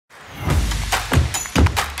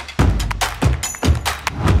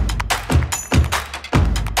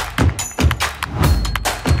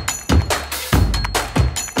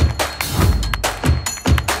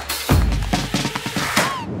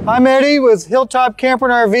I'm Eddie with Hilltop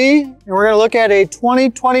Camper and RV, and we're going to look at a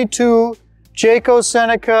 2022 Jayco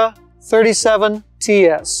Seneca 37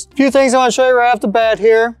 TS. A few things I want to show you right off the bat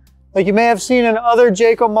here. Like you may have seen in other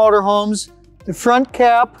Jayco motorhomes, the front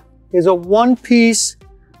cap is a one-piece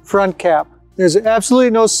front cap. There's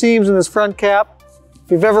absolutely no seams in this front cap.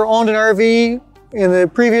 If you've ever owned an RV in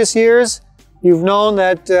the previous years, you've known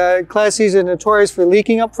that Class C's are notorious for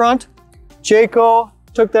leaking up front. Jayco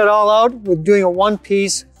took that all out with doing a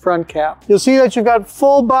one-piece front cap. You'll see that you've got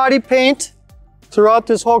full body paint throughout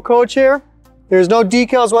this whole coach here. There's no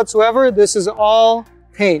decals whatsoever. This is all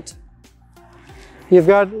paint. You've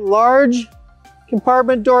got large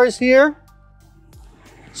compartment doors here,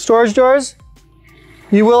 storage doors.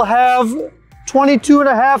 You will have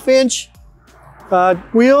 22.5-inch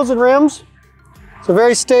wheels and rims. So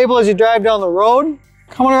very stable as you drive down the road.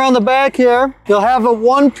 Coming around the back here, you'll have a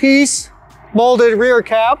one-piece molded rear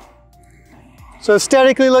cap. So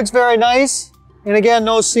aesthetically looks very nice. And again,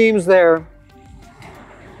 no seams there.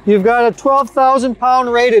 You've got a 12,000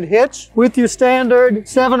 pound rated hitch with your standard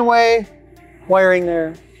 7-way wiring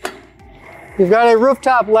there. You've got a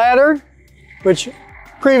rooftop ladder, which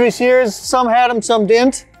previous years, some had them, some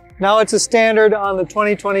didn't. Now it's a standard on the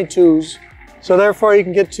 2022s. So therefore you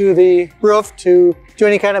can get to the roof to do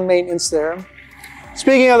any kind of maintenance there.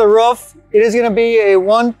 Speaking of the roof, it is going to be a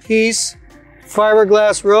one-piece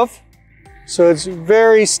fiberglass roof. So it's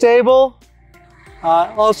very stable.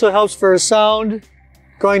 Also helps for sound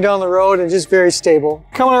going down the road and just very stable.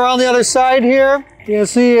 Coming around the other side here, you can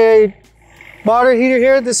see a water heater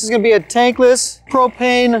here. This is going to be a tankless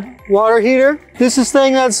propane water heater. This is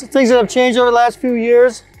things that have changed over the last few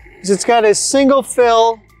years. It's got a single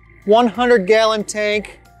fill 100-gallon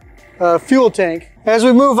tank, fuel tank. As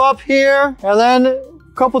we move up here, and then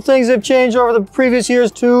a couple things that have changed over the previous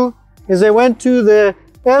years too, is they went to the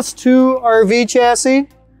S2 RV chassis,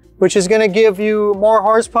 which is going to give you more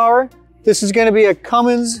horsepower. This is going to be a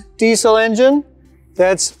Cummins diesel engine.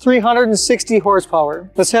 That's 360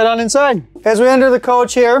 horsepower. Let's head on inside. As we enter the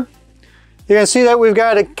coach here, you're going to see that we've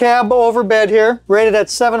got a cab over bed here, rated at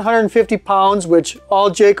 750 pounds, which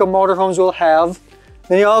all Jayco motorhomes will have.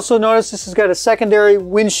 Then you also notice this has got a secondary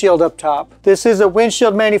windshield up top. This is a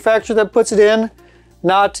windshield manufacturer that puts it in,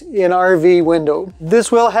 not an RV window.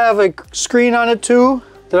 This will have a screen on it too,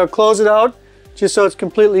 that'll close it out, just so it's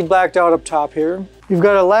completely blacked out up top here. You've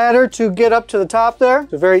got a ladder to get up to the top there.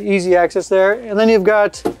 It's a very easy access there. And then you've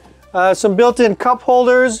got some built-in cup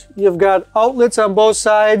holders. You've got outlets on both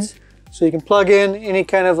sides, so you can plug in any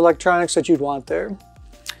kind of electronics that you'd want there.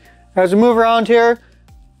 As we move around here,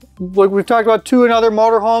 what we've talked about too in other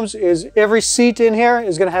motorhomes is every seat in here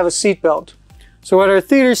is going to have a seat belt. So at our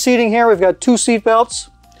theater seating here, we've got 2 seat belts.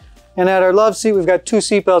 And at our love seat, we've got 2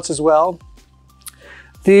 seat belts as well.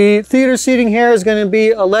 The theater seating here is going to be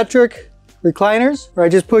electric recliners, where I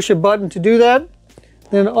just push a button to do that.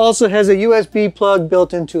 Then it also has a USB plug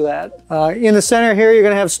built into that. In the center here, you're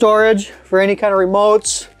going to have storage for any kind of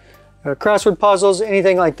remotes, crossword puzzles,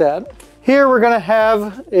 anything like that. Here we're going to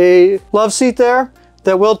have a love seat there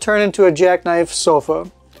that will turn into a jackknife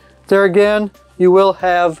sofa. There again, you will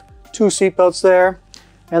have 2 seat belts there.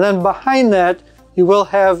 And then behind that, you will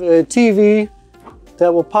have a TV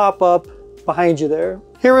that will pop up behind you there.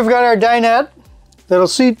 Here we've got our dinette that'll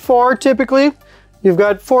seat 4 typically. You've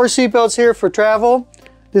got 4 seat belts here for travel.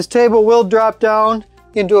 This table will drop down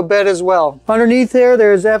into a bed as well. Underneath here,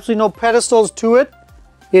 there's absolutely no pedestals to it.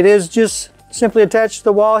 It is just simply attached to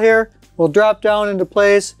the wall here. Will drop down into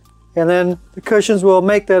place, and then the cushions will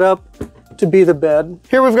make that up to be the bed.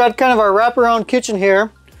 Here we've got kind of our wraparound kitchen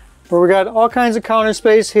here, where we got all kinds of counter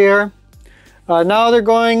space here. Now they're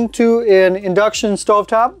going to an induction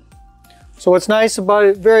stovetop. So what's nice about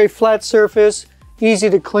it, very flat surface, easy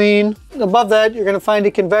to clean. Above that, you're going to find a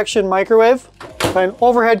convection microwave. Find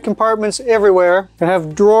overhead compartments everywhere. You're going to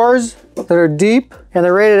have drawers that are deep, and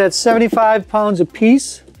they're rated at 75 pounds a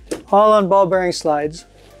piece, all on ball bearing slides.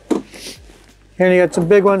 And you got some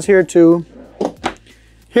big ones here too.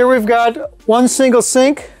 Here we've got 1 single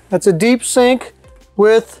sink. That's a deep sink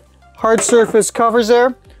with hard surface covers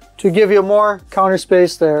there to give you more counter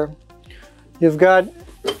space there. You've got,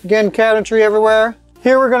 again, cabinetry everywhere.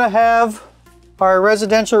 Here we're going to have our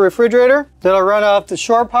residential refrigerator that'll run off the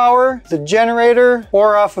shore power, the generator,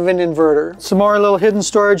 or off of an inverter. Some more little hidden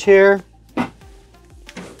storage here.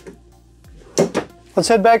 Let's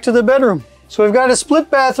head back to the bedroom. So we've got a split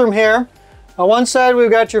bathroom here. On one side we've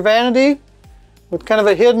got your vanity with kind of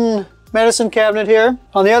a hidden medicine cabinet here.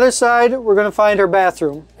 On the other side, we're going to find our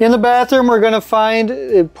bathroom. In the bathroom, we're going to find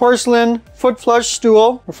a porcelain foot flush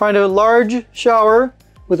stool. We'll find a large shower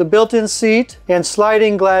with a built-in seat and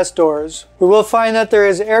sliding glass doors. We will find that there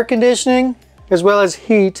is air conditioning as well as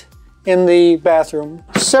heat in the bathroom.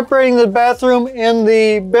 Separating the bathroom and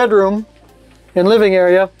the bedroom and living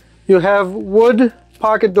area, you have wood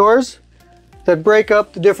pocket doors that break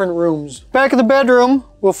up the different rooms. Back in the bedroom,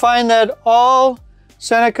 we'll find that all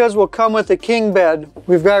Senecas will come with a king bed.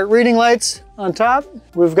 We've got reading lights on top.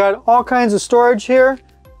 We've got all kinds of storage here.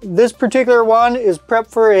 This particular one is prepped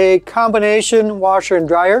for a combination washer and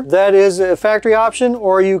dryer. That is a factory option,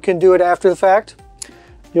 or you can do it after the fact.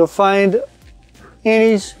 You'll find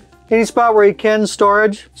any spot where you can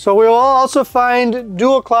storage. So we will also find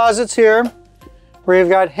dual closets here where you've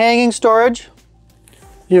got hanging storage.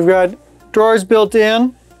 You've got drawers built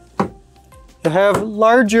in. You have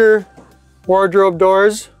larger wardrobe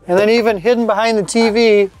doors, and then even hidden behind the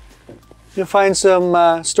TV you'll find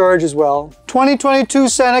some storage as well. 2022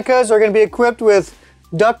 Senecas are going to be equipped with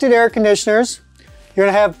ducted air conditioners. You're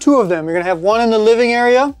going to have two of them. You're going to have one in the living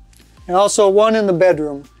area and also one in the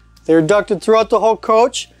bedroom. They're ducted throughout the whole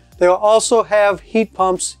coach. They will also have heat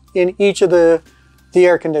pumps in each of the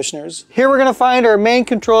air conditioners. Here we're going to find our main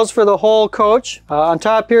controls for the whole coach. On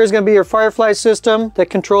top here is going to be your Firefly system that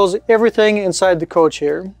controls everything inside the coach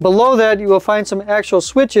here. Below that you will find some actual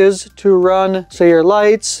switches to run, say, your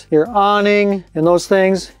lights, your awning, and those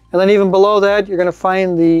things. And then even below that you're going to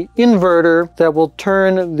find the inverter that will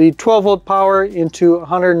turn the 12 volt power into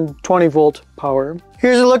 120 volt power.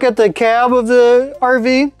 Here's a look at the cab of the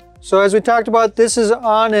RV. So as we talked about, this is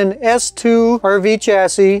on an S2 RV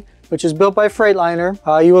chassis, which is built by Freightliner.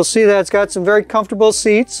 You will see that it's got some very comfortable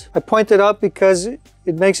seats. I point it up because it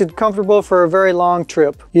makes it comfortable for a very long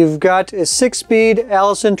trip. You've got a 6-speed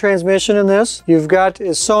Allison transmission in this. You've got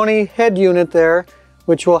a Sony head unit there,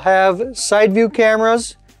 which will have side view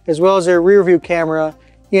cameras as well as a rear view camera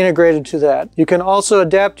integrated to that. You can also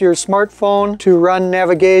adapt your smartphone to run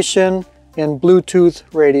navigation and Bluetooth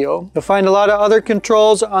radio. You'll find a lot of other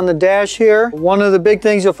controls on the dash here. One of the big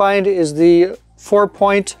things you'll find is the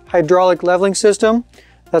 4-point hydraulic leveling system.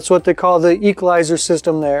 That's what they call the equalizer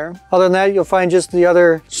system there. Other than that, you'll find just the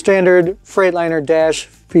other standard Freightliner dash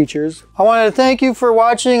features. I wanted to thank you for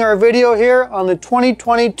watching our video here on the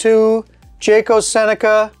 2022 Jayco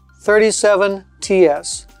Seneca 37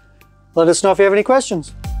 TS. Let us know if you have any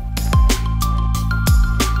questions.